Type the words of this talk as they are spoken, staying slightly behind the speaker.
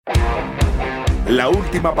La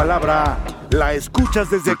última palabra la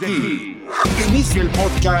escuchas desde aquí. Inicia el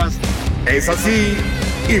podcast. Es así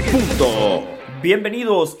y punto.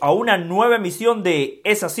 Bienvenidos a una nueva emisión de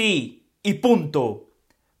Es así y punto.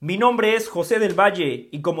 Mi nombre es José del Valle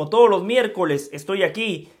y como todos los miércoles estoy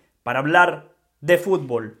aquí para hablar de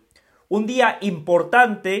fútbol. Un día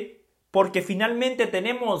importante porque finalmente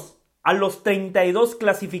tenemos a los 32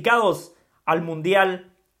 clasificados al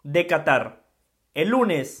Mundial de Qatar. El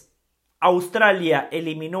lunes Australia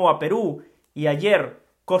eliminó a Perú y ayer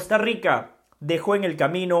Costa Rica dejó en el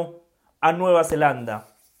camino a Nueva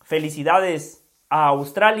Zelanda. Felicidades a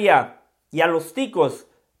Australia y a los ticos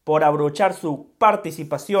por abrochar su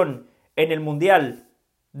participación en el Mundial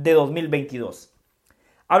de 2022.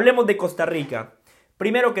 Hablemos de Costa Rica.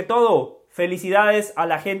 Primero que todo, felicidades a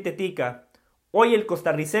la gente tica. Hoy el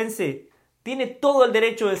costarricense tiene todo el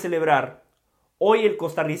derecho de celebrar. Hoy el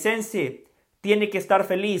costarricense tiene que estar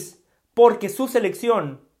feliz porque su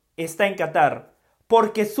selección está en Qatar.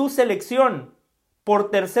 Porque su selección,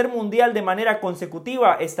 por tercer mundial de manera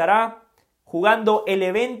consecutiva, estará jugando el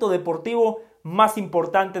evento deportivo más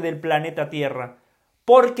importante del planeta Tierra.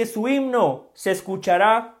 Porque su himno se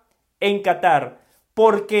escuchará en Qatar.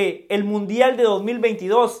 Porque el Mundial de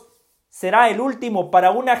 2022 será el último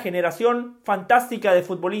para una generación fantástica de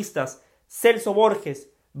futbolistas. Celso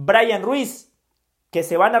Borges, Brian Ruiz, que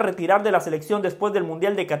se van a retirar de la selección después del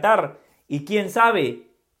Mundial de Qatar. Y quién sabe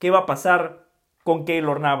qué va a pasar con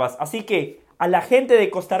Keylor Navas. Así que a la gente de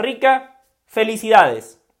Costa Rica,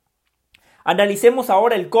 felicidades. Analicemos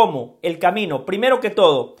ahora el cómo, el camino. Primero que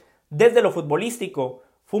todo, desde lo futbolístico,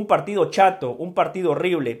 fue un partido chato, un partido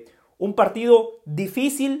horrible, un partido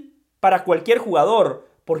difícil para cualquier jugador,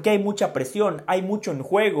 porque hay mucha presión, hay mucho en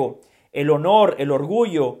juego, el honor, el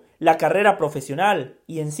orgullo, la carrera profesional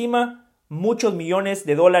y encima muchos millones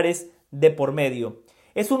de dólares de por medio.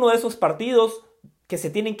 Es uno de esos partidos que se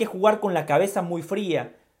tienen que jugar con la cabeza muy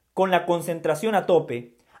fría, con la concentración a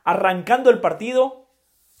tope. Arrancando el partido,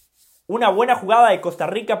 una buena jugada de Costa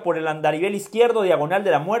Rica por el andarivel izquierdo, diagonal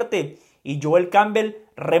de la muerte, y Joel Campbell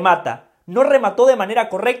remata. No remató de manera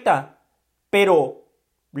correcta, pero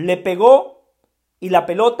le pegó y la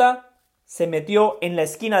pelota se metió en la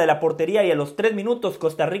esquina de la portería y a los 3 minutos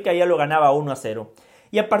Costa Rica ya lo ganaba 1-0.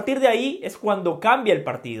 Y a partir de ahí es cuando cambia el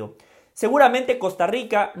partido. Seguramente Costa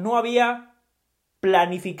Rica no había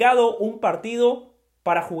planificado un partido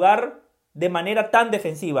para jugar de manera tan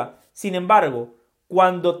defensiva. Sin embargo,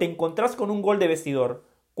 cuando te encontrás con un gol de vestidor,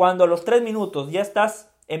 cuando a los 3 minutos ya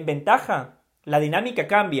estás en ventaja, la dinámica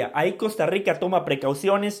cambia. Ahí Costa Rica toma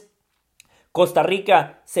precauciones, Costa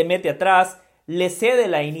Rica se mete atrás, le cede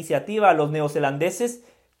la iniciativa a los neozelandeses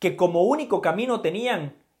que como único camino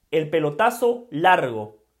tenían el pelotazo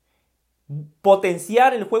largo,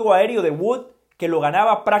 potenciar el juego aéreo de Wood, que lo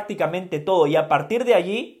ganaba prácticamente todo, y a partir de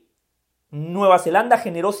allí Nueva Zelanda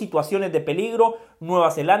generó situaciones de peligro,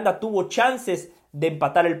 Nueva Zelanda tuvo chances de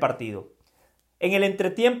empatar el partido. En el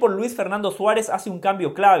entretiempo Luis Fernando Suárez hace un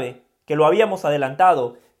cambio clave, que lo habíamos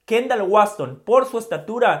adelantado. Kendall Waston, por su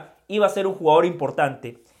estatura, iba a ser un jugador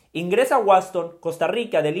importante. Ingresa Waston, Costa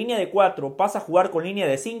Rica de línea de 4 pasa a jugar con línea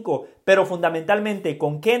de 5, pero fundamentalmente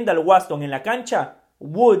con Kendall Waston en la cancha,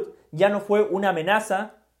 Wood ya no fue una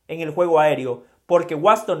amenaza en el juego aéreo, porque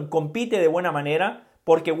Waston compite de buena manera,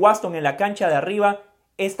 porque Waston en la cancha de arriba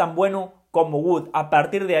es tan bueno como Wood. A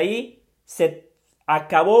partir de ahí se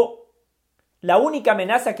acabó la única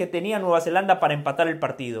amenaza que tenía Nueva Zelanda para empatar el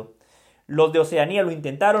partido. Los de Oceanía lo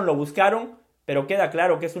intentaron, lo buscaron, pero queda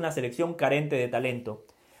claro que es una selección carente de talento.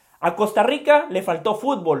 A Costa Rica le faltó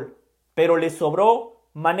fútbol, pero le sobró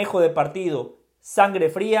manejo de partido, sangre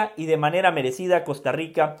fría y de manera merecida Costa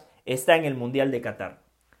Rica está en el Mundial de Qatar.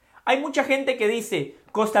 Hay mucha gente que dice,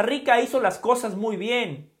 Costa Rica hizo las cosas muy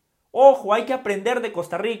bien. Ojo, hay que aprender de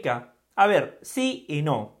Costa Rica. A ver, sí y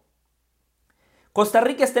no. Costa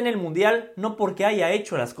Rica está en el Mundial no porque haya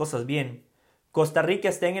hecho las cosas bien. Costa Rica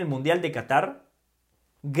está en el Mundial de Qatar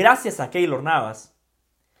gracias a Keylor Navas.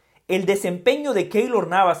 El desempeño de Keylor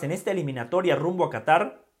Navas en esta eliminatoria rumbo a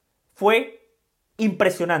Qatar fue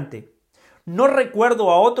impresionante. No recuerdo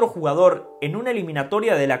a otro jugador en una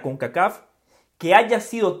eliminatoria de la CONCACAF que haya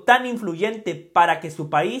sido tan influyente para que su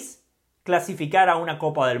país clasificara a una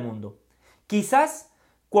Copa del Mundo. Quizás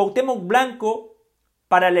Cuauhtémoc Blanco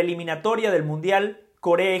para la eliminatoria del Mundial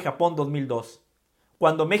Corea y Japón 2002.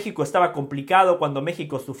 Cuando México estaba complicado, cuando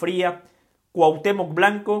México sufría, Cuauhtémoc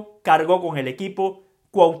Blanco cargó con el equipo.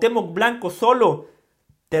 Cuauhtémoc Blanco solo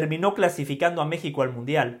terminó clasificando a México al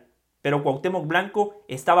Mundial, pero Cuauhtémoc Blanco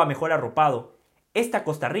estaba mejor arropado. Esta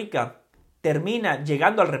Costa Rica termina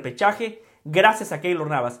llegando al repechaje gracias a Keylor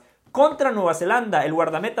Navas. Contra Nueva Zelanda, el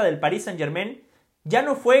guardameta del Paris Saint-Germain Ya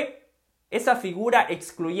no fue esa figura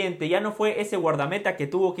excluyente, ya no fue ese guardameta que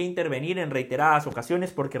tuvo que intervenir en reiteradas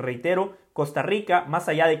ocasiones porque, reitero, Costa Rica, más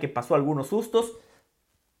allá de que pasó algunos sustos,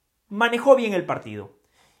 manejó bien el partido.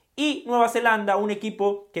 Y Nueva Zelanda, un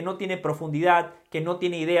equipo que no tiene profundidad, que no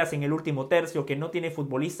tiene ideas en el último tercio, que no tiene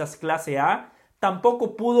futbolistas clase A,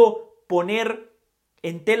 tampoco pudo poner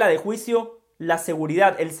en tela de juicio la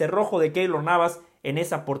seguridad, el cerrojo de Keylor Navas en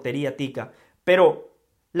esa portería tica. Pero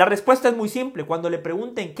la respuesta es muy simple. Cuando le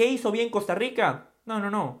pregunten ¿qué hizo bien Costa Rica?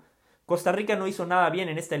 No. Costa Rica no hizo nada bien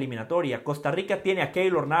en esta eliminatoria. Costa Rica tiene a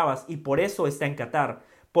Keylor Navas y por eso está en Qatar.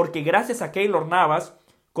 Porque gracias a Keylor Navas,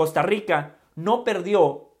 Costa Rica no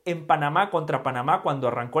perdió en Panamá contra Panamá cuando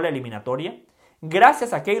arrancó la eliminatoria.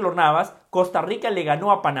 Gracias a Keylor Navas, Costa Rica le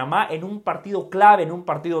ganó a Panamá en un partido clave, en un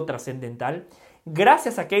partido trascendental.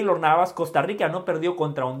 Gracias a Keylor Navas, Costa Rica no perdió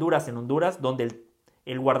contra Honduras en Honduras, donde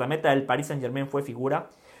el guardameta del Paris Saint-Germain fue figura.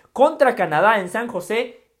 Contra Canadá en San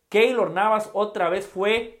José, Keylor Navas otra vez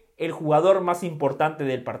fue el jugador más importante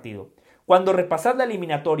del partido. Cuando repasas la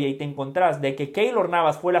eliminatoria y te encontrás de que Keylor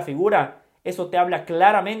Navas fue la figura, eso te habla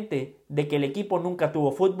claramente de que el equipo nunca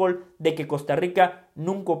tuvo fútbol, de que Costa Rica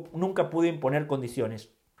nunca pudo imponer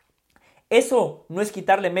condiciones. Eso no es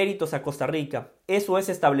quitarle méritos a Costa Rica, eso es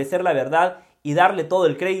establecer la verdad y darle todo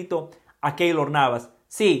el crédito a Keylor Navas.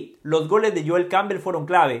 Sí, los goles de Joel Campbell fueron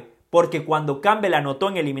clave, porque cuando Campbell anotó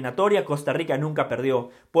en eliminatoria, Costa Rica nunca perdió,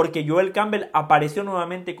 porque Joel Campbell apareció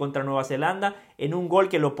nuevamente contra Nueva Zelanda en un gol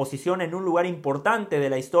que lo posiciona en un lugar importante de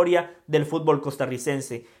la historia del fútbol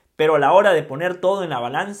costarricense. Pero a la hora de poner todo en la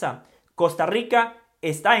balanza, Costa Rica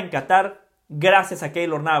está en Qatar gracias a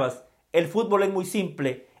Keylor Navas. El fútbol es muy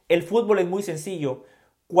simple, el fútbol es muy sencillo.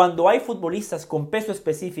 Cuando hay futbolistas con peso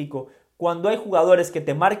específico, cuando hay jugadores que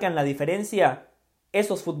te marcan la diferencia,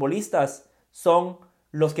 esos futbolistas son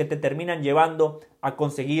los que te terminan llevando a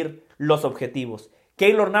conseguir los objetivos.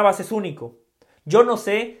 Keylor Navas es único. Yo no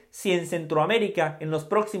sé si en Centroamérica en los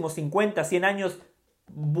próximos 50, 100 años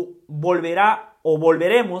volveremos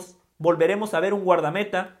a ver un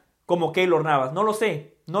guardameta como Keylor Navas. No lo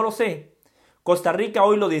sé. Costa Rica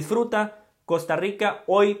hoy lo disfruta. Costa Rica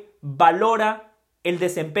hoy valora el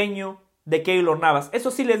desempeño de Keylor Navas.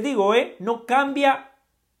 Eso sí les digo, no cambia,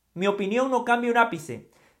 mi opinión no cambia un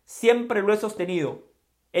ápice. Siempre lo he sostenido.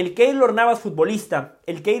 El Keylor Navas futbolista,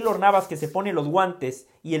 el Keylor Navas que se pone los guantes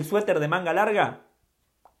y el suéter de manga larga,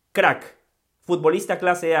 crack, futbolista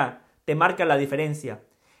clase A, te marca la diferencia.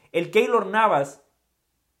 El Keylor Navas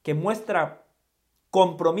que muestra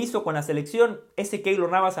compromiso con la selección, ese Keylor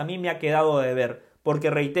Navas a mí me ha quedado de ver. Porque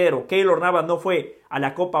reitero, Keylor Navas no fue a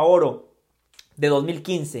la Copa Oro de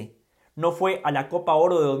 2015, no fue a la Copa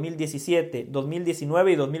Oro de 2017,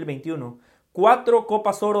 2019 y 2021. 4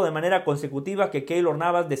 Copas Oro de manera consecutiva que Keylor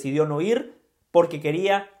Navas decidió no ir porque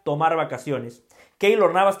quería tomar vacaciones.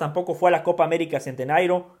 Keylor Navas tampoco fue a la Copa América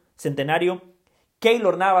Centenario.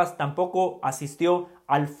 Keylor Navas tampoco asistió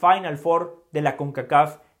al Final Four de la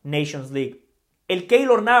CONCACAF Nations League. El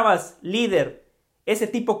Keylor Navas, líder, ese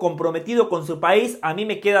tipo comprometido con su país, a mí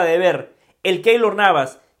me queda de ver. El Keylor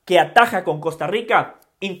Navas que ataja con Costa Rica,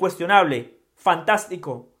 incuestionable,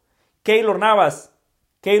 fantástico. Keylor Navas,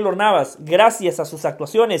 gracias a sus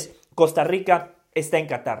actuaciones, Costa Rica está en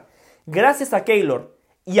Qatar. Gracias a Keylor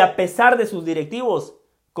y a pesar de sus directivos,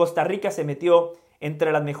 Costa Rica se metió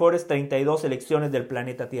entre las mejores 32 selecciones del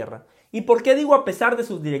planeta Tierra. ¿Y por qué digo a pesar de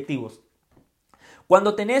sus directivos?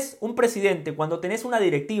 Cuando tenés un presidente, cuando tenés una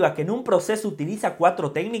directiva que en un proceso utiliza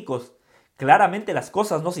 4 técnicos, claramente las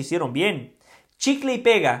cosas no se hicieron bien. Chicle y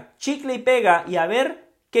pega y a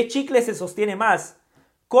ver qué chicle se sostiene más.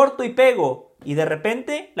 Corto y pego y de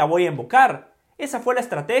repente la voy a embocar. Esa fue la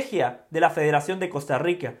estrategia de la Federación de Costa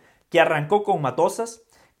Rica, que arrancó con Matosas.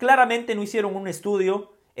 Claramente no hicieron un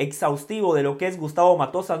estudio exhaustivo de lo que es Gustavo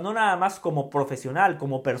Matosas, no nada más como profesional,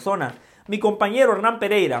 como persona. Mi compañero Hernán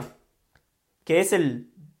Pereira, que es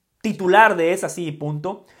el titular de Es Así y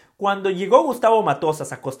Punto, cuando llegó Gustavo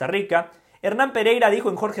Matosas a Costa Rica, Hernán Pereira dijo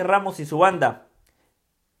en Jorge Ramos y su banda: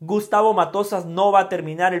 Gustavo Matosas no va a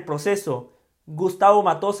terminar el proceso. Gustavo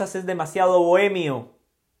Matosas es demasiado bohemio.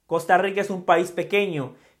 Costa Rica es un país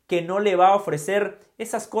pequeño que no le va a ofrecer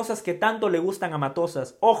esas cosas que tanto le gustan a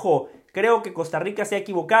Matosas. Ojo, creo que Costa Rica se ha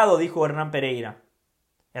equivocado, dijo Hernán Pereira.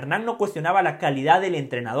 Hernán no cuestionaba la calidad del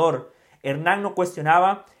entrenador. Hernán no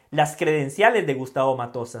cuestionaba las credenciales de Gustavo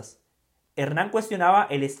Matosas. Hernán cuestionaba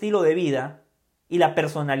el estilo de vida y la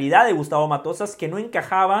personalidad de Gustavo Matosas, que no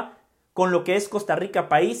encajaba con lo que es Costa Rica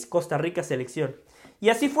país, Costa Rica selección. Y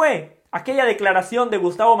así fue aquella declaración de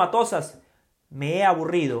Gustavo Matosas: me he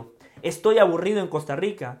aburrido, estoy aburrido en Costa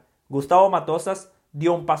Rica. Gustavo Matosas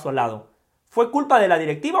dio un paso al lado. ¿Fue culpa de la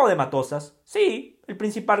directiva o de Matosas? Sí, el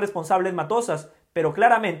principal responsable es Matosas, pero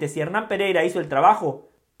claramente si Hernán Pereira hizo el trabajo,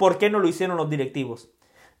 ¿por qué no lo hicieron los directivos?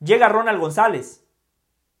 Llega Ronald González,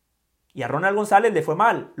 y a Ronald González le fue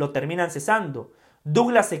mal, lo terminan cesando.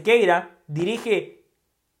 Douglas Sequeira dirige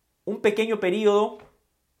un pequeño periodo,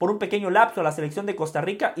 por un pequeño lapso, a la selección de Costa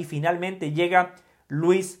Rica, y finalmente llega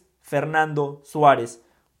Luis Fernando Suárez.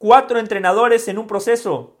 4 entrenadores en un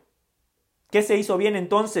proceso. ¿Qué se hizo bien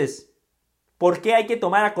entonces? ¿Por qué hay que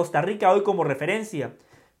tomar a Costa Rica hoy como referencia?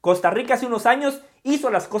 Costa Rica hace unos años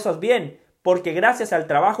hizo las cosas bien, porque gracias al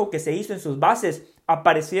trabajo que se hizo en sus bases,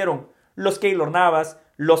 aparecieron los Keylor Navas,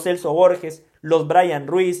 los Celso Borges, los Brian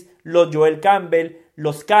Ruiz, los Joel Campbell,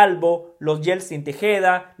 los Calvo, los Yeltsin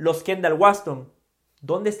Tejeda, los Kendall Waston.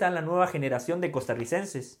 ¿Dónde está la nueva generación de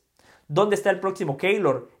costarricenses? ¿Dónde está el próximo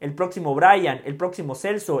Keylor, el próximo Brian, el próximo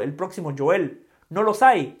Celso, el próximo Joel? No los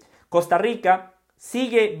hay. Costa Rica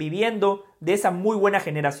sigue viviendo de esa muy buena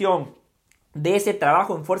generación, de ese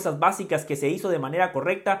trabajo en fuerzas básicas que se hizo de manera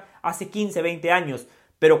correcta hace 15, 20 años.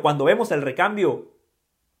 Pero cuando vemos el recambio,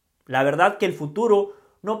 la verdad que el futuro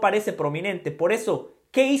no parece prominente. Por eso,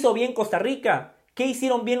 ¿qué hizo bien Costa Rica? ¿Qué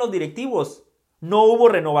hicieron bien los directivos? ¿No hubo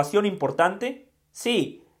renovación importante?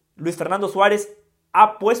 Sí, Luis Fernando Suárez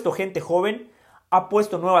ha puesto gente joven, ha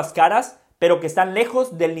puesto nuevas caras, pero que están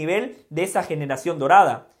lejos del nivel de esa generación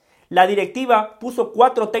dorada. La directiva puso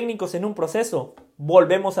 4 técnicos en un proceso.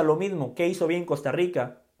 Volvemos a lo mismo. ¿Qué hizo bien Costa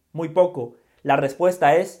Rica? Muy poco. La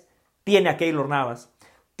respuesta es, tiene a Keylor Navas.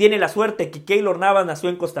 Tiene la suerte que Keylor Navas nació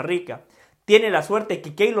en Costa Rica. Tiene la suerte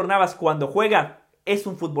que Keylor Navas cuando juega es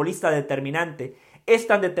un futbolista determinante. Es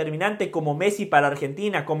tan determinante como Messi para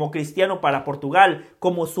Argentina, como Cristiano para Portugal,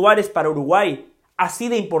 como Suárez para Uruguay. Así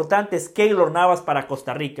de importante es Keylor Navas para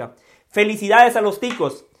Costa Rica. Felicidades a los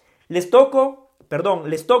ticos. Les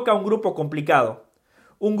toca un grupo complicado,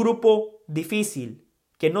 un grupo difícil,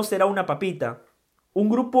 que no será una papita, un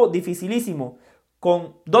grupo dificilísimo,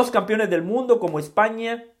 con 2 campeones del mundo como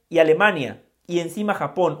España y Alemania, y encima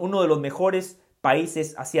Japón, uno de los mejores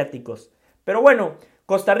países asiáticos. Pero bueno,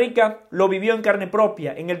 Costa Rica lo vivió en carne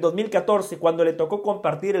propia en el 2014, cuando le tocó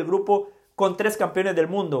compartir el grupo con 3 campeones del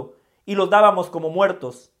mundo, y los dábamos como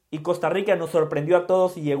muertos, y Costa Rica nos sorprendió a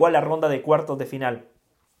todos y llegó a la ronda de cuartos de final.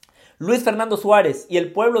 Luis Fernando Suárez y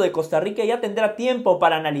el pueblo de Costa Rica ya tendrá tiempo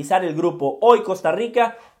para analizar el grupo. Hoy Costa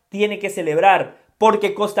Rica tiene que celebrar,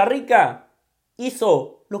 porque Costa Rica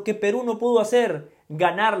hizo lo que Perú no pudo hacer,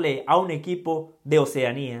 ganarle a un equipo de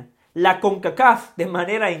Oceanía. La CONCACAF, de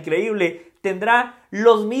manera increíble, tendrá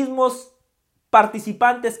los mismos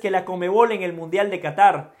participantes que la Conmebol en el Mundial de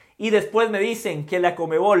Qatar. Y después me dicen que la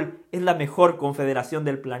Conmebol es la mejor confederación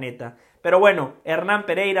del planeta. Pero bueno, Hernán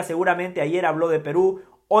Pereira seguramente ayer habló de Perú.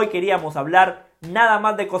 Hoy queríamos hablar nada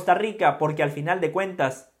más de Costa Rica, porque al final de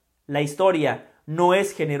cuentas, la historia no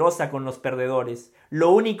es generosa con los perdedores.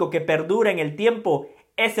 Lo único que perdura en el tiempo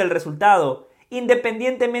es el resultado.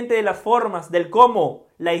 Independientemente de las formas, del cómo,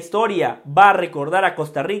 la historia va a recordar a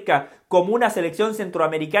Costa Rica como una selección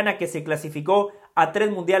centroamericana que se clasificó a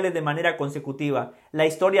 3 mundiales de manera consecutiva. La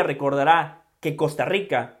historia recordará que Costa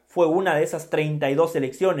Rica fue una de esas 32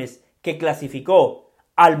 selecciones que clasificó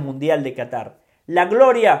al Mundial de Qatar. La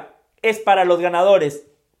gloria es para los ganadores.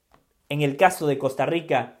 En el caso de Costa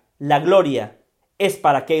Rica, la gloria es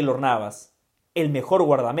para Keylor Navas, el mejor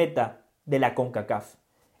guardameta de la CONCACAF.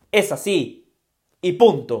 Es así y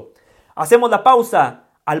punto. Hacemos la pausa.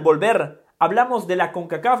 Al volver, hablamos de la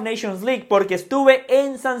CONCACAF Nations League, porque estuve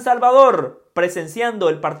en San Salvador presenciando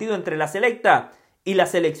el partido entre la selecta y la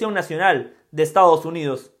selección nacional de Estados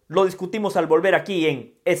Unidos. Lo discutimos al volver aquí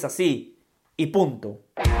en Es así y punto.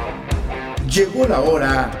 Llegó la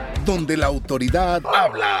hora donde la autoridad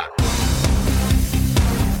habla.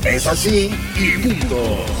 Es así y punto.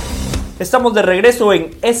 Estamos de regreso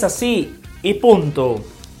en Es así y punto.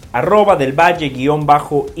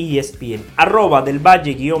 @delvalle_ESPN.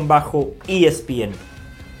 @delvalle_ESPN.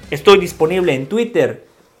 Estoy disponible en Twitter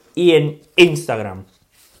y en Instagram.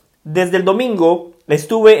 Desde el domingo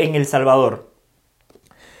estuve en El Salvador.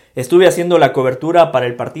 Estuve haciendo la cobertura para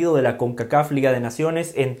el partido de la CONCACAF Liga de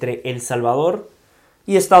Naciones entre El Salvador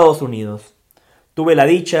y Estados Unidos. Tuve la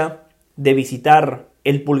dicha de visitar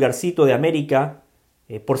el Pulgarcito de América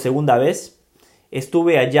por segunda vez.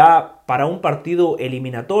 Estuve allá para un partido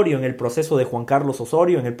eliminatorio en el proceso de Juan Carlos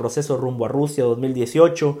Osorio, en el proceso rumbo a Rusia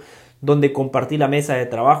 2018, donde compartí la mesa de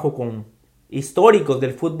trabajo con históricos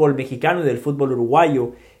del fútbol mexicano y del fútbol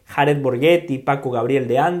uruguayo, Jared Borghetti, Paco Gabriel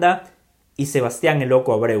de Anda y Sebastián El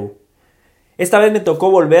Loco Abreu. Esta vez me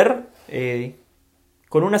tocó volver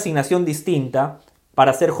con una asignación distinta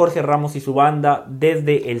para hacer Jorge Ramos y su banda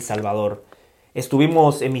desde El Salvador.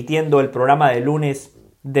 Estuvimos emitiendo el programa de lunes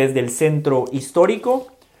desde el Centro Histórico,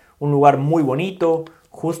 un lugar muy bonito,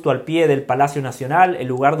 justo al pie del Palacio Nacional, el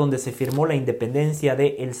lugar donde se firmó la independencia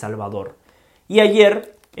de El Salvador. Y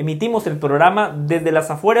ayer emitimos el programa desde las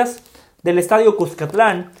afueras del Estadio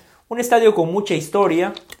Cuscatlán, un estadio con mucha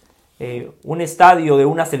historia, un estadio de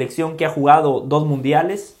una selección que ha jugado 2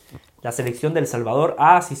 mundiales. La selección de El Salvador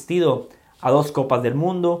ha asistido a 2 Copas del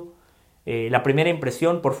Mundo. La primera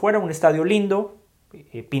impresión por fuera, un estadio lindo,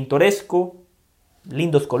 pintoresco,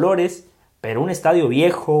 lindos colores, pero un estadio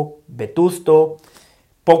viejo, vetusto,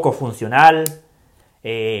 poco funcional.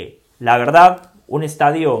 La verdad, un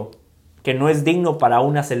estadio que no es digno para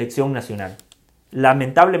una selección nacional.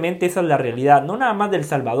 Lamentablemente esa es la realidad, no nada más de El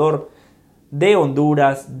Salvador, de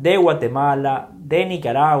Honduras, de Guatemala, de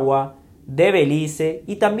Nicaragua, de Belice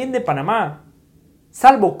y también de Panamá.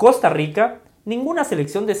 Salvo Costa Rica, ninguna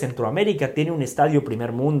selección de Centroamérica tiene un estadio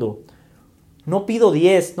primer mundo. No pido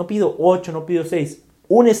 10, no pido 8, no pido 6.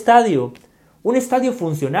 Un estadio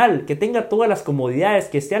funcional, que tenga todas las comodidades,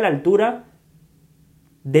 que esté a la altura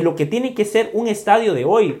de lo que tiene que ser un estadio de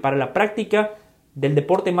hoy para la práctica del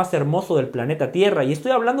deporte más hermoso del planeta Tierra. Y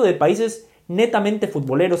estoy hablando de países netamente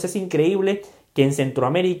futboleros. Es increíble que en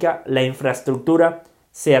Centroamérica la infraestructura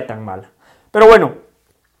sea tan mala. Pero bueno,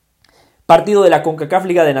 partido de la CONCACAF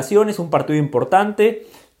Liga de Naciones, un partido importante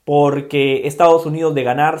porque Estados Unidos de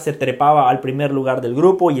ganar se trepaba al primer lugar del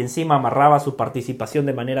grupo y encima amarraba su participación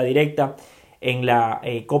de manera directa en la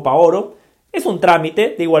Copa Oro. Es un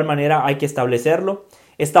trámite, de igual manera hay que establecerlo.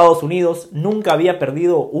 Estados Unidos nunca había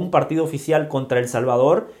perdido un partido oficial contra El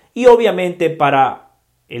Salvador y obviamente para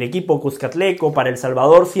el equipo cuscatleco, para El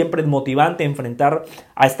Salvador, siempre es motivante enfrentar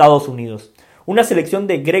a Estados Unidos. Una selección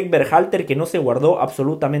de Greg Berhalter que no se guardó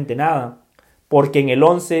absolutamente nada, porque en el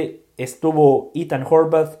 11 estuvo Ethan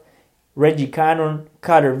Horvath, Reggie Cannon,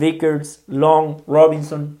 Carter Vickers, Long,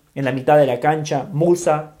 Robinson, en la mitad de la cancha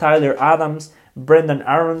Musa, Tyler Adams, Brendan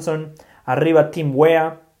Aronson, arriba Tim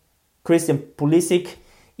Weah, Christian Pulisic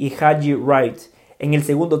y Haji Wright. En el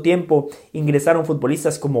segundo tiempo ingresaron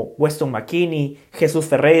futbolistas como Weston McKennie, Jesús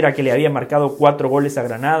Ferreira, que le había marcado 4 goles a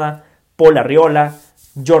Granada, Paul Arriola,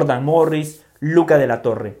 Jordan Morris, Luca de la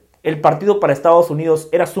Torre. El partido para Estados Unidos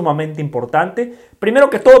era sumamente importante,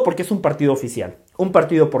 primero que todo porque es un partido oficial, un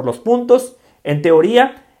partido por los puntos, en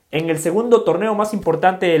teoría, en el segundo torneo más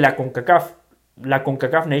importante de la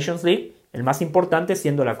CONCACAF Nations League, el más importante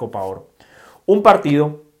siendo la Copa Oro. Un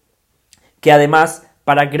partido que además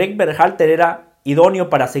para Greg Berhalter era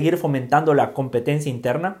idóneo para seguir fomentando la competencia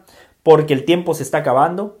interna, porque el tiempo se está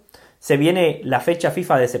acabando. Se viene la fecha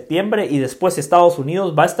FIFA de septiembre y después Estados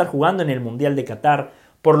Unidos va a estar jugando en el Mundial de Qatar,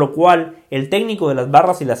 por lo cual el técnico de las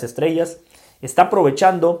barras y las estrellas está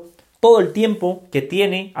aprovechando todo el tiempo que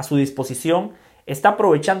tiene a su disposición, está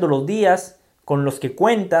aprovechando los días con los que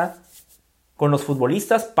cuenta con los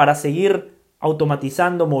futbolistas para seguir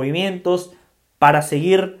automatizando movimientos, para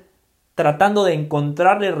seguir tratando de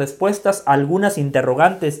encontrarle respuestas a algunas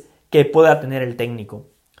interrogantes que pueda tener el técnico.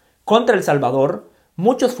 Contra El Salvador,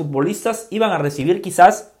 muchos futbolistas iban a recibir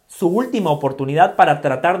quizás su última oportunidad para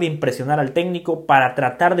tratar de impresionar al técnico, para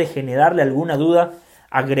tratar de generarle alguna duda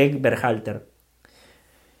a Greg Berhalter.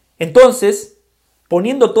 Entonces,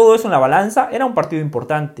 poniendo todo eso en la balanza, era un partido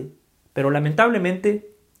importante, pero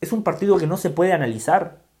lamentablemente es un partido que no se puede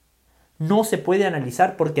analizar. No se puede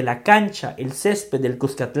analizar porque la cancha, el césped del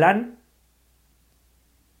Cuscatlán,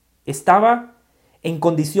 estaba en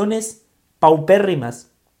condiciones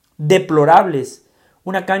paupérrimas, deplorables.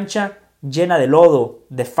 Una cancha llena de lodo,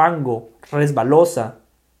 de fango, resbalosa.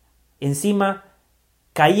 Encima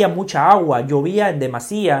caía mucha agua, llovía en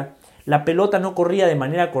demasía, la pelota no corría de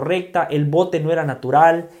manera correcta, el bote no era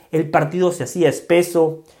natural, el partido se hacía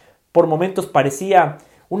espeso. Por momentos parecía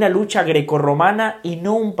una lucha grecorromana y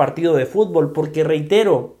no un partido de fútbol, porque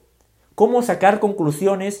reitero, ¿cómo sacar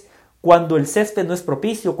conclusiones cuando el césped no es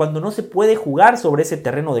propicio, cuando no se puede jugar sobre ese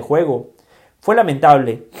terreno de juego? Fue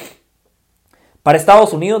lamentable. Para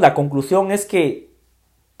Estados Unidos la conclusión es que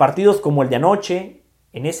partidos como el de anoche,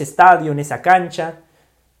 en ese estadio, en esa cancha,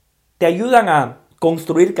 te ayudan a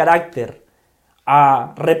construir carácter,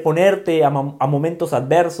 a reponerte a momentos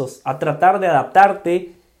adversos, a tratar de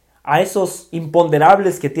adaptarte a esos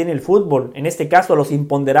imponderables que tiene el fútbol, en este caso a los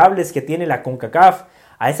imponderables que tiene la CONCACAF,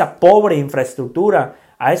 a esa pobre infraestructura,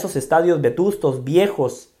 a esos estadios vetustos,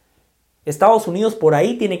 viejos. Estados Unidos por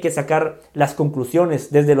ahí tiene que sacar las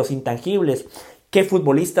conclusiones desde los intangibles. ¿Qué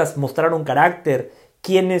futbolistas mostraron carácter?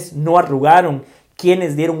 ¿Quiénes no arrugaron?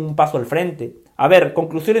 ¿Quiénes dieron un paso al frente? A ver,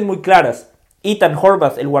 conclusiones muy claras. Ethan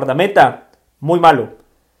Horvath, el guardameta, muy malo.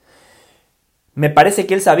 Me parece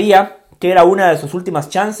que él sabía que era una de sus últimas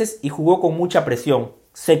chances y jugó con mucha presión.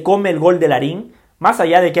 Se come el gol de Larín, más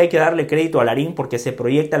allá de que hay que darle crédito a Larín porque se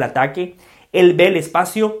proyecta el ataque, él ve el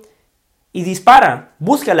espacio y dispara,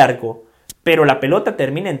 busca el arco, pero la pelota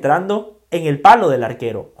termina entrando en el palo del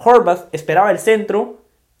arquero. Horvath esperaba el centro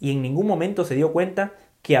y en ningún momento se dio cuenta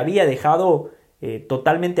que había dejado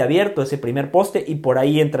totalmente abierto ese primer poste y por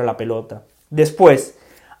ahí entra la pelota. Después,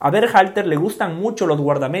 a Berhalter le gustan mucho los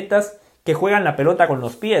guardametas que juegan la pelota con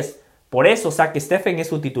los pies. Por eso Zack Steffen es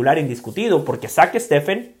su titular indiscutido, porque Zack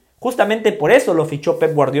Steffen, justamente por eso lo fichó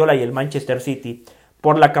Pep Guardiola y el Manchester City,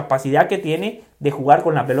 por la capacidad que tiene de jugar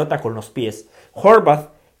con la pelota con los pies. Horvath,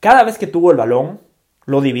 cada vez que tuvo el balón,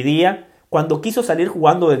 lo dividía. Cuando quiso salir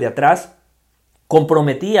jugando desde atrás,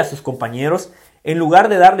 comprometía a sus compañeros. En lugar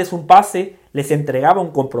de darles un pase, les entregaba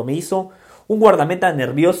un compromiso. Un guardameta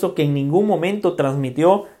nervioso que en ningún momento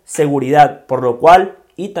transmitió seguridad, por lo cual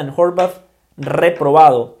Ethan Horvath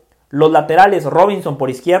reprobado. Los laterales, Robinson por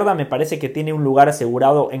izquierda, me parece que tiene un lugar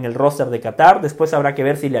asegurado en el roster de Qatar. Después habrá que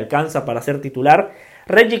ver si le alcanza para ser titular.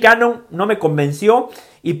 Reggie Cannon no me convenció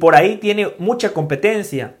y por ahí tiene mucha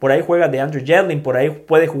competencia. Por ahí juega DeAndre Yedlin, por ahí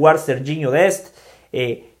puede jugar Serginho Dest,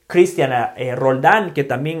 Christian Roldan, que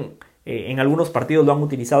también en algunos partidos lo han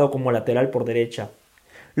utilizado como lateral por derecha.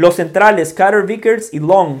 Los centrales, Carter Vickers y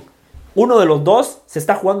Long. Uno de los dos se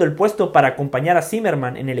está jugando el puesto para acompañar a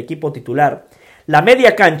Zimmerman en el equipo titular. La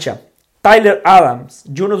media cancha, Tyler Adams,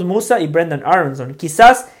 Yunus Musa y Brendan Aronson.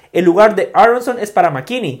 Quizás el lugar de Aronson es para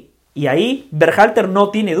McKinney. Y ahí Berhalter no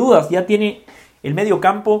tiene dudas, ya tiene el medio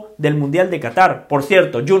campo del Mundial de Qatar. Por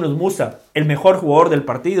cierto, Yunus Musa, el mejor jugador del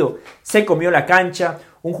partido, se comió la cancha,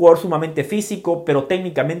 un jugador sumamente físico, pero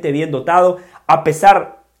técnicamente bien dotado. A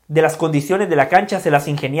pesar de las condiciones de la cancha, se las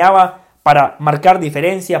ingeniaba para marcar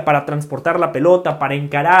diferencia, para transportar la pelota, para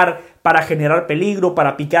encarar, para generar peligro,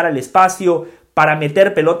 para picar al espacio, para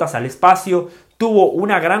meter pelotas al espacio. Tuvo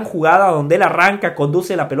una gran jugada donde él arranca,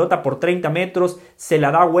 conduce la pelota por 30 metros, se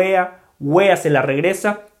la da a Wea se la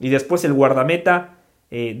regresa y después el guardameta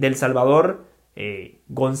del Salvador,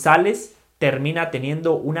 González, termina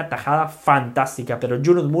teniendo una tajada fantástica. Pero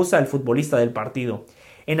Yunus Musa, el futbolista del partido.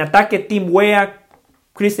 En ataque, Tim Weah,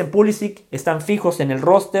 Christian Pulisic están fijos en el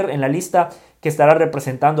roster, en la lista que estará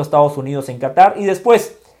representando a Estados Unidos en Qatar. Y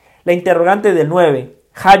después, la interrogante del 9,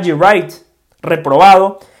 Haji Wright,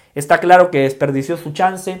 reprobado. Está claro que desperdició su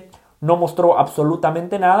chance, no mostró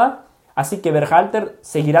absolutamente nada. Así que Berhalter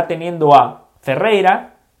seguirá teniendo a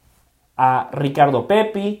Ferreira, a Ricardo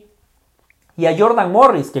Pepi y a Jordan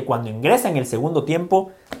Morris, que cuando ingresa en el segundo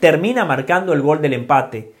tiempo termina marcando el gol del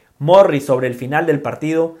empate. Morris, sobre el final del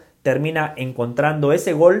partido, termina encontrando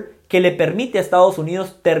ese gol que le permite a Estados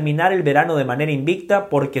Unidos terminar el verano de manera invicta,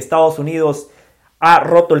 porque Estados Unidos ha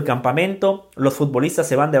roto el campamento, los futbolistas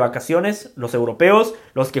se van de vacaciones, los europeos,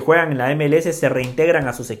 los que juegan en la MLS se reintegran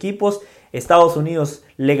a sus equipos. Estados Unidos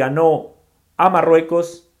le ganó a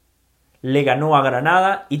Marruecos, le ganó a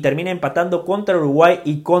Granada y termina empatando contra Uruguay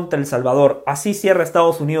y contra El Salvador. Así cierra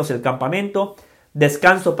Estados Unidos el campamento.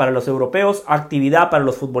 Descanso para los europeos, actividad para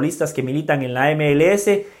los futbolistas que militan en la MLS.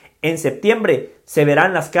 En septiembre se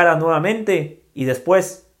verán las caras nuevamente y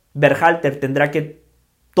después Berhalter tendrá que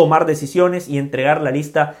tomar decisiones y entregar la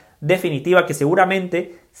lista definitiva, que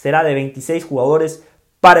seguramente será de 26 jugadores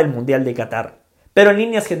para el Mundial de Qatar. Pero en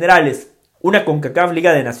líneas generales, una CONCACAF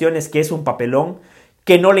Liga de Naciones que es un papelón,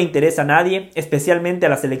 que no le interesa a nadie, especialmente a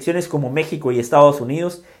las selecciones como México y Estados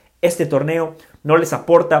Unidos. Este torneo no les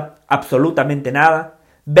aporta absolutamente nada.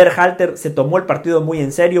 Berhalter se tomó el partido muy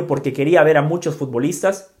en serio porque quería ver a muchos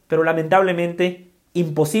futbolistas, pero lamentablemente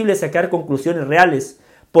imposible sacar conclusiones reales,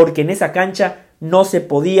 porque en esa cancha no se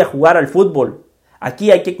podía jugar al fútbol. Aquí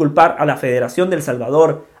hay que culpar a la Federación del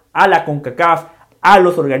Salvador, a la CONCACAF, a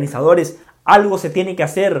los organizadores. Algo se tiene que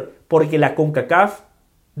hacer porque la CONCACAF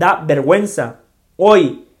da vergüenza.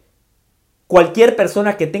 Hoy, cualquier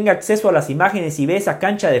persona que tenga acceso a las imágenes y ve esa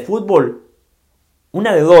cancha de fútbol,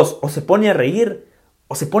 una de dos, o se pone a reír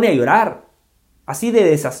o se pone a llorar. Así de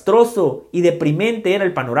desastroso y deprimente era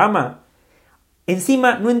el panorama.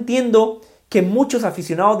 Encima, no entiendo que muchos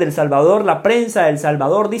aficionados del Salvador, la prensa del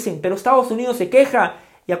Salvador, dicen, pero Estados Unidos se queja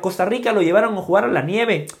y a Costa Rica lo llevaron a jugar a la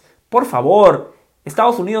nieve. Por favor,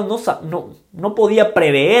 Estados Unidos no podía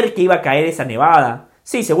prever que iba a caer esa nevada.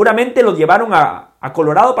 Sí, seguramente los llevaron a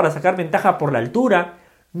Colorado para sacar ventaja por la altura,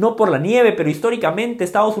 no por la nieve, pero históricamente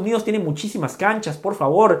Estados Unidos tiene muchísimas canchas. Por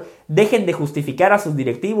favor, dejen de justificar a sus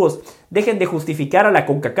directivos, dejen de justificar a la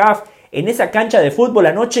CONCACAF. En esa cancha de fútbol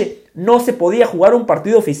anoche no se podía jugar un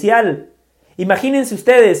partido oficial. Imagínense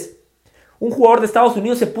ustedes, un jugador de Estados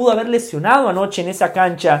Unidos se pudo haber lesionado anoche en esa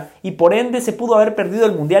cancha y por ende se pudo haber perdido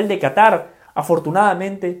el Mundial de Qatar.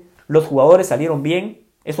 Afortunadamente, los jugadores salieron bien.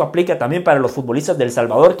 Eso aplica también para los futbolistas de El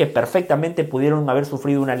Salvador, que perfectamente pudieron haber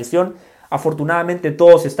sufrido una lesión. Afortunadamente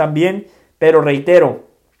todos están bien, pero reitero,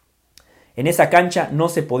 en esa cancha no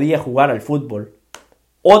se podía jugar al fútbol.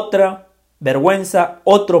 Otra vergüenza,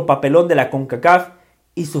 otro papelón de la CONCACAF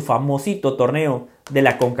y su famosito torneo de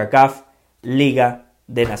la CONCACAF Liga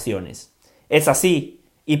de Naciones. Es así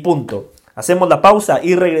y punto. Hacemos la pausa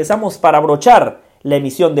y regresamos para abrochar la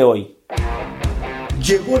emisión de hoy.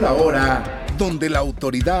 Llegó la hora donde la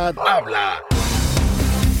autoridad habla.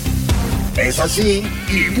 Es así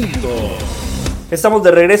y punto. Estamos de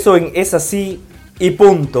regreso en Es así y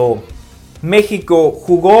punto. México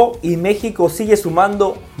jugó y México sigue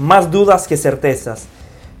sumando más dudas que certezas.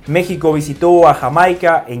 México visitó a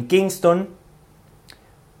Jamaica en Kingston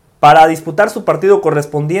para disputar su partido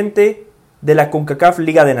correspondiente de la CONCACAF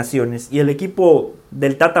Liga de Naciones. Y el equipo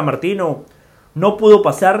del Tata Martino no pudo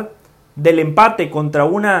pasar del empate contra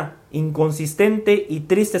una inconsistente y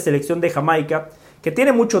triste selección de Jamaica, que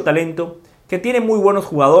tiene mucho talento, que tiene muy buenos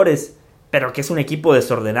jugadores, pero que es un equipo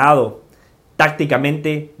desordenado,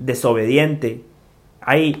 tácticamente desobediente.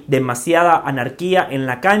 Hay demasiada anarquía en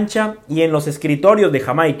la cancha y en los escritorios de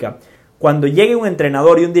Jamaica. Cuando llegue un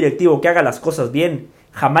entrenador y un directivo que haga las cosas bien,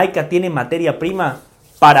 Jamaica tiene materia prima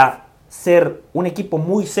para ser un equipo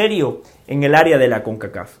muy serio en el área de la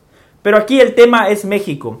CONCACAF. Pero aquí el tema es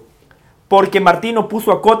México, porque Martino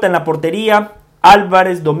puso a Cota en la portería,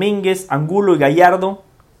 Álvarez, Domínguez, Angulo y Gallardo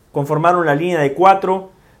conformaron la línea de 4,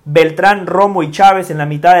 Beltrán, Romo y Chávez en la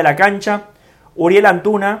mitad de la cancha, Uriel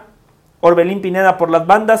Antuna, Orbelín Pineda por las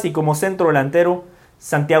bandas y como centro delantero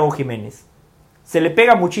Santiago Jiménez. Se le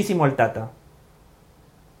pega muchísimo al Tata.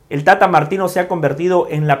 El Tata Martino se ha convertido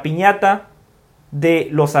en la piñata de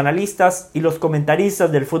los analistas y los comentaristas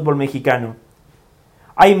del fútbol mexicano.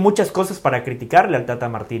 Hay muchas cosas para criticarle al Tata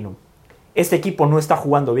Martino. Este equipo no está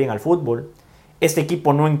jugando bien al fútbol. Este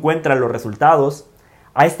equipo no encuentra los resultados.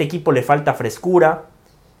 A este equipo le falta frescura.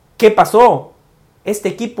 ¿Qué pasó? Este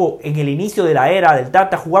equipo en el inicio de la era del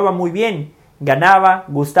Tata jugaba muy bien. Ganaba,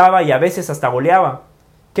 gustaba y a veces hasta goleaba.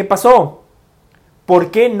 ¿Qué pasó?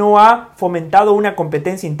 ¿Por qué no ha fomentado una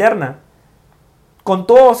competencia interna? Con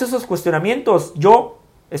todos esos cuestionamientos, yo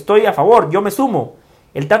estoy a favor, yo me sumo.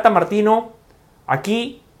 El Tata Martino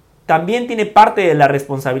aquí también tiene parte de la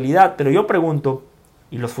responsabilidad, pero yo pregunto,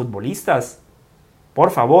 ¿y los futbolistas?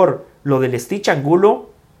 Por favor, lo del Stitch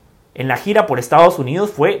Angulo en la gira por Estados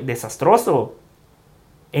Unidos fue desastroso.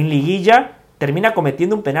 En liguilla termina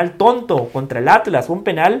cometiendo un penal tonto contra el Atlas, un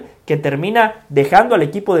penal que termina dejando al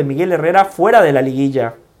equipo de Miguel Herrera fuera de la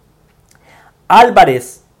liguilla.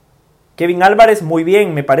 Kevin Álvarez, muy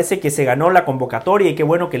bien, me parece que se ganó la convocatoria y qué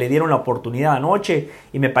bueno que le dieron la oportunidad anoche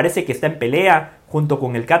y me parece que está en pelea junto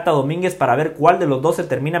con el Cata Domínguez para ver cuál de los dos se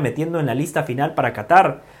termina metiendo en la lista final para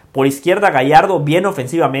Qatar. Por izquierda Gallardo bien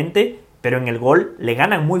ofensivamente, pero en el gol le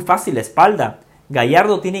ganan muy fácil la espalda.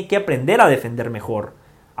 Gallardo tiene que aprender a defender mejor.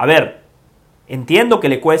 A ver, entiendo que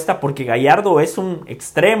le cuesta porque Gallardo es un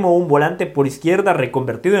extremo, un volante por izquierda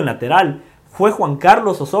reconvertido en lateral. Fue Juan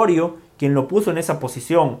Carlos Osorio quien lo puso en esa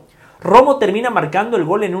posición. Romo termina marcando el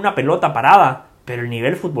gol en una pelota parada, pero el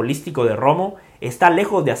nivel futbolístico de Romo está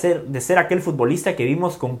lejos de ser aquel futbolista que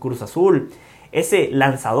vimos con Cruz Azul. Ese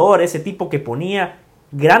lanzador, ese tipo que ponía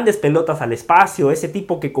grandes pelotas al espacio, ese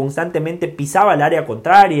tipo que constantemente pisaba el área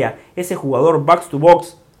contraria, ese jugador box to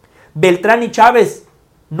box. Beltrán y Chávez,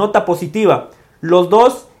 nota positiva. Los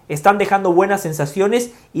dos están dejando buenas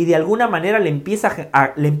sensaciones y de alguna manera le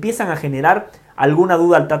empiezan a generar alguna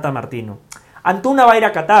duda al Tata Martino. Antuna va a ir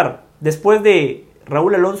a Qatar. Después de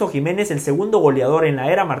Raúl Alonso Jiménez, el segundo goleador en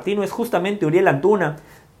la era Martino es justamente Uriel Antuna.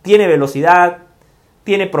 Tiene velocidad,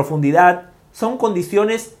 tiene profundidad. Son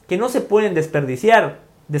condiciones que no se pueden desperdiciar.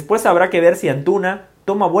 Después habrá que ver si Antuna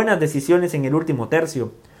toma buenas decisiones en el último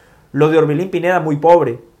tercio. Lo de Orbelín Pineda muy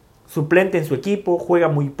pobre. Suplente en su equipo, juega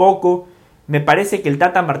muy poco. Me parece que el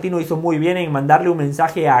Tata Martino hizo muy bien en mandarle un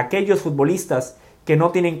mensaje a aquellos futbolistas que no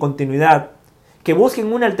tienen continuidad, que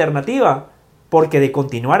busquen una alternativa, porque de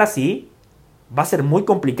continuar así va a ser muy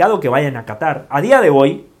complicado que vayan a Qatar. A día de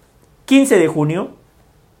hoy, 15 de junio,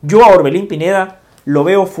 yo a Orbelín Pineda lo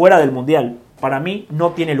veo fuera del Mundial. Para mí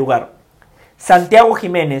no tiene lugar. Santiago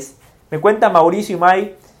Jiménez, me cuenta Mauricio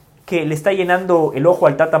Imay que le está llenando el ojo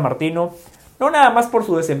al Tata Martino, no nada más por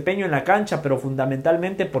su desempeño en la cancha, pero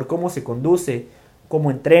fundamentalmente por cómo se conduce, cómo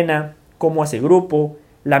entrena, cómo hace grupo,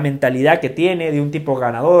 la mentalidad que tiene de un tipo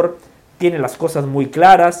ganador, tiene las cosas muy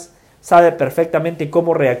claras, sabe perfectamente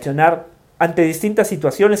cómo reaccionar ante distintas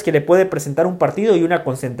situaciones que le puede presentar un partido y una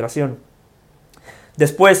concentración.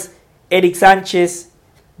 Después, Eric Sánchez,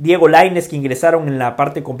 Diego Lainez, que ingresaron en la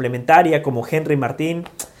parte complementaria, como Henry Martín.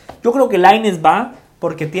 Yo creo que Lainez va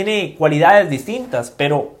porque tiene cualidades distintas,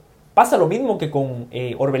 pero pasa lo mismo que con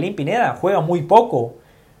Orbelín Pineda, juega muy poco.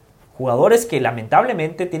 Jugadores que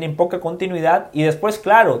lamentablemente tienen poca continuidad y después,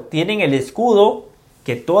 claro, tienen el escudo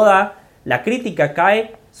que toda la crítica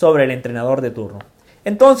cae sobre el entrenador de turno.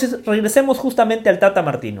 Entonces, regresemos justamente al Tata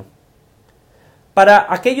Martino. Para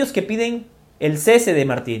aquellos que piden el cese de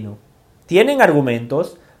Martino, ¿tienen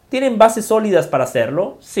argumentos? ¿Tienen bases sólidas para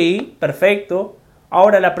hacerlo? Sí, perfecto.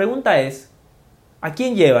 Ahora la pregunta es, ¿a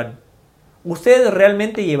quién llevan? ¿Ustedes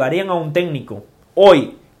realmente llevarían a un técnico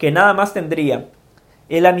hoy que nada más tendría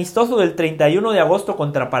el amistoso del 31 de agosto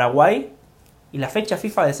contra Paraguay y la fecha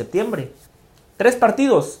FIFA de septiembre? 3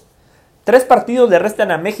 partidos. 3 partidos le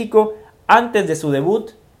restan a México antes de su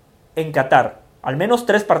debut en Qatar. Al menos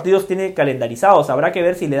 3 partidos tiene calendarizados. Habrá que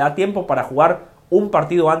ver si le da tiempo para jugar un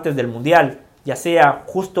partido antes del Mundial, ya sea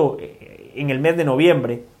justo en el mes de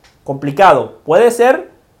noviembre. Complicado. Puede ser,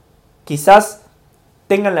 quizás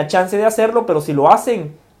tengan la chance de hacerlo, pero si lo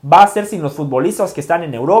hacen, va a ser sin los futbolistas que están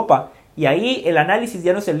en Europa. Y ahí el análisis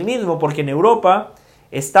ya no es el mismo, porque en Europa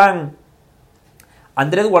están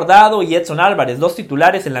Andrés Guardado y Edson Álvarez, 2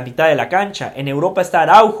 titulares en la mitad de la cancha. En Europa está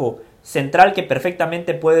Araujo, central que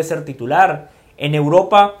perfectamente puede ser titular. En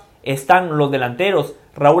Europa están los delanteros,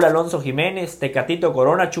 Raúl Alonso Jiménez, Tecatito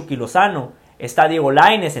Corona, Chucky Lozano. Está Diego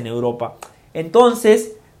Lainez en Europa.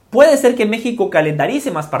 Entonces, puede ser que México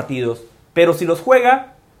calendarice más partidos, pero si los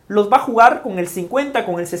juega, los va a jugar con el 50,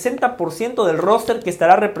 con el 60% del roster que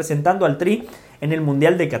estará representando al Tri en el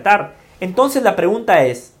Mundial de Qatar. Entonces la pregunta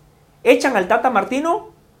es, ¿echan al Tata Martino?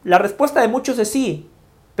 La respuesta de muchos es sí,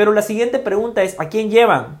 pero la siguiente pregunta es, ¿a quién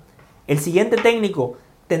llevan? ¿El siguiente técnico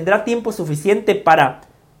tendrá tiempo suficiente para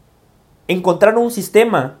encontrar un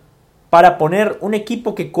sistema, para poner un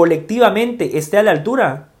equipo que colectivamente esté a la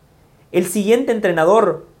altura? ¿El siguiente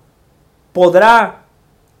entrenador podrá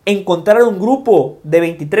encontrar un grupo de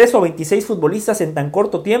 23 o 26 futbolistas en tan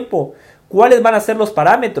corto tiempo? ¿Cuáles van a ser los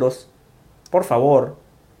parámetros? Por favor,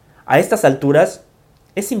 a estas alturas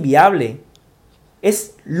es inviable.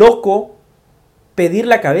 Es loco pedir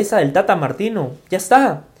la cabeza del Tata Martino. Ya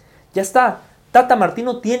está. Tata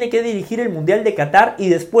Martino tiene que dirigir el Mundial de Qatar y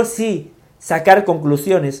después sí sacar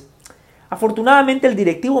conclusiones. Afortunadamente el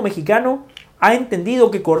directivo mexicano ha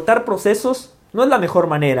entendido que cortar procesos no es la mejor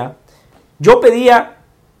manera. Yo pedía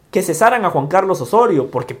que cesaran a Juan Carlos Osorio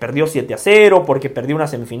porque perdió 7-0, porque perdió una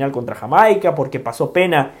semifinal contra Jamaica, porque pasó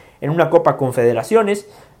pena en una Copa Confederaciones,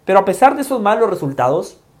 pero a pesar de esos malos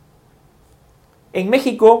resultados, en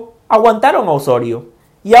México aguantaron a Osorio.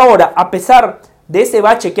 Y ahora, a pesar de ese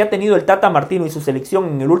bache que ha tenido el Tata Martino y su selección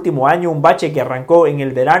en el último año, un bache que arrancó en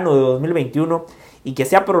el verano de 2021 y que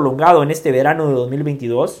se ha prolongado en este verano de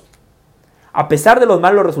 2022, a pesar de los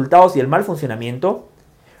malos resultados y el mal funcionamiento,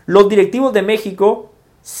 los directivos de México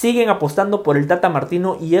siguen apostando por el Tata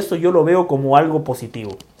Martino y eso yo lo veo como algo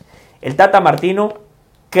positivo. El Tata Martino,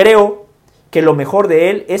 creo que lo mejor de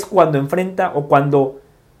él es cuando enfrenta o cuando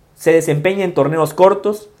se desempeña en torneos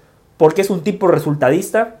cortos, porque es un tipo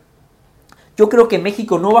resultadista. Yo creo que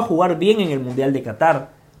México no va a jugar bien en el Mundial de Qatar,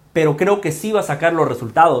 pero creo que sí va a sacar los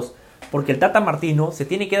resultados, porque el Tata Martino se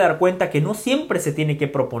tiene que dar cuenta que no siempre se tiene que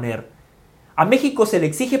proponer. A México se le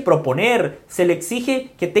exige proponer, se le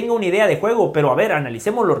exige que tenga una idea de juego, pero a ver,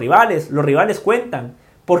 analicemos los rivales cuentan.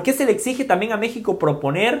 ¿Por qué se le exige también a México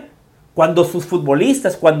proponer cuando sus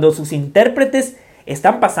futbolistas, cuando sus intérpretes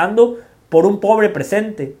están pasando por un pobre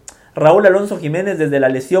presente? Raúl Alonso Jiménez desde la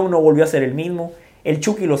lesión no volvió a ser el mismo, el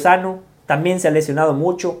Chucky Lozano también se ha lesionado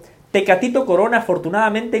mucho, Tecatito Corona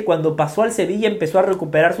afortunadamente cuando pasó al Sevilla empezó a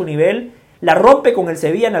recuperar su nivel, la rompe con el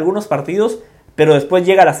Sevilla en algunos partidos, pero después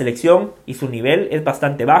llega a la selección y su nivel es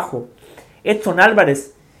bastante bajo. Edson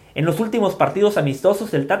Álvarez, en los últimos partidos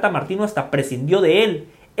amistosos el Tata Martino hasta prescindió de él.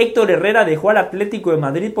 Héctor Herrera dejó al Atlético de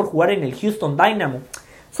Madrid por jugar en el Houston Dynamo.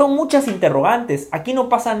 Son muchas interrogantes, aquí no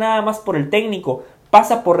pasa nada más por el técnico,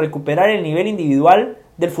 pasa por recuperar el nivel individual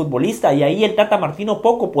del futbolista y ahí el Tata Martino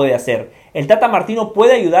poco puede hacer. El Tata Martino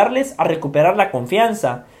puede ayudarles a recuperar la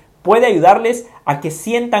confianza, puede ayudarles a que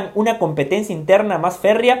sientan una competencia interna más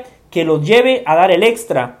férrea que los lleve a dar el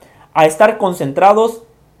extra, a estar concentrados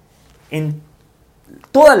en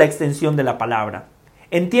toda la extensión de la palabra.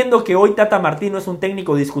 Entiendo que hoy Tata Martino es un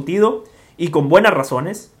técnico discutido y con buenas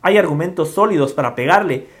razones, hay argumentos sólidos para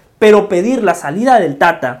pegarle, pero pedir la salida del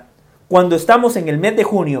Tata cuando estamos en el mes de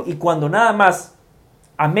junio y cuando nada más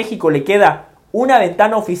a México le queda una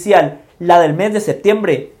ventana oficial, la del mes de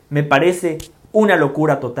septiembre, me parece una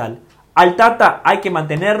locura total. Al Tata hay que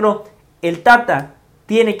mantenerlo, el Tata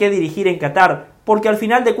tiene que dirigir en Qatar, porque al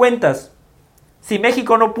final de cuentas, si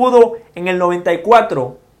México no pudo en el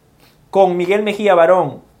 94 con Miguel Mejía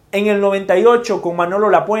Barón, en el 98 con Manolo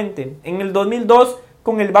Lapuente, en el 2002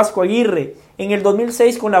 con el Vasco Aguirre, en el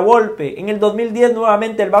 2006 con la Volpe, en el 2010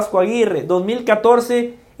 nuevamente el Vasco Aguirre,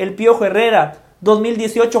 2014 el Piojo Herrera,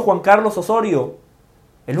 2018 Juan Carlos Osorio.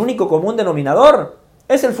 El único común denominador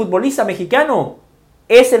es el futbolista mexicano,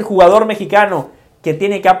 es el jugador mexicano que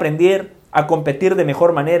tiene que aprender a competir de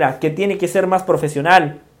mejor manera, que tiene que ser más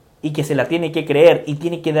profesional y que se la tiene que creer y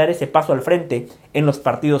tiene que dar ese paso al frente en los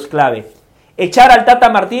partidos clave. Echar al Tata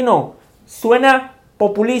Martino suena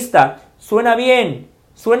populista, suena bien,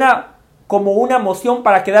 suena como una moción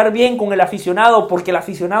para quedar bien con el aficionado, porque el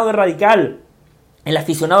aficionado es radical, el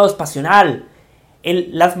aficionado es pasional,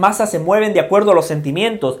 las masas se mueven de acuerdo a los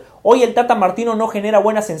sentimientos. Hoy el Tata Martino no genera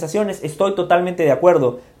buenas sensaciones, estoy totalmente de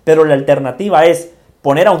acuerdo, pero la alternativa es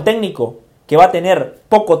poner a un técnico que va a tener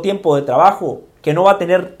poco tiempo de trabajo, que no va a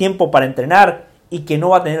tener tiempo para entrenar y que no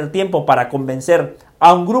va a tener tiempo para convencer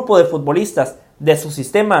a un grupo de futbolistas de su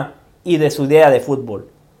sistema y de su idea de fútbol.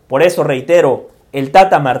 Por eso reitero, el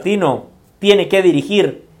Tata Martino tiene que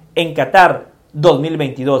dirigir en Qatar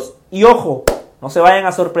 2022. Y ojo, no se vayan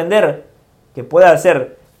a sorprender que pueda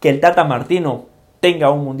ser que el Tata Martino tenga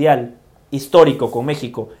un mundial histórico con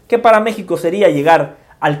México, que para México sería llegar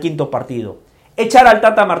al quinto partido. Echar al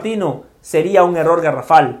Tata Martino sería un error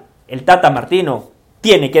garrafal. El Tata Martino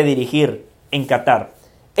tiene que dirigir en Qatar.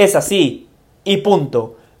 Es así y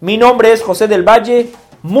punto. Mi nombre es José del Valle.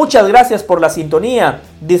 Muchas gracias por la sintonía.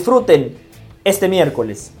 Disfruten este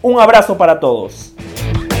miércoles. Un abrazo para todos.